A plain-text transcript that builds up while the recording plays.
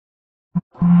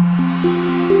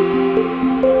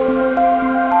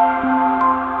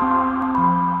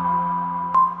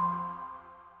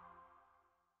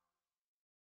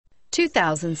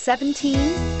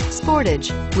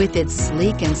Sportage. With its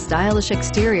sleek and stylish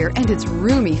exterior and its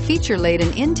roomy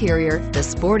feature-laden interior, the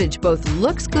Sportage both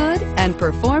looks good and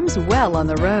performs well on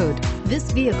the road.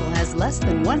 This vehicle has less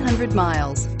than 100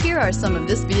 miles. Here are some of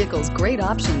this vehicle's great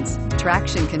options: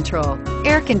 traction control,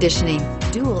 air conditioning,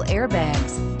 dual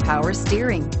airbags, power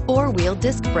steering, four-wheel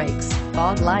disc brakes,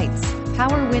 fog lights,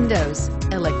 power windows,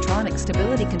 electronic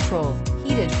stability control,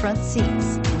 heated front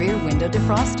seats, rear window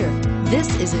defroster. This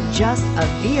isn't just a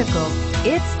vehicle,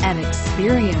 it's an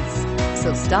experience.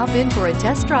 So stop in for a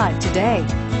test drive today.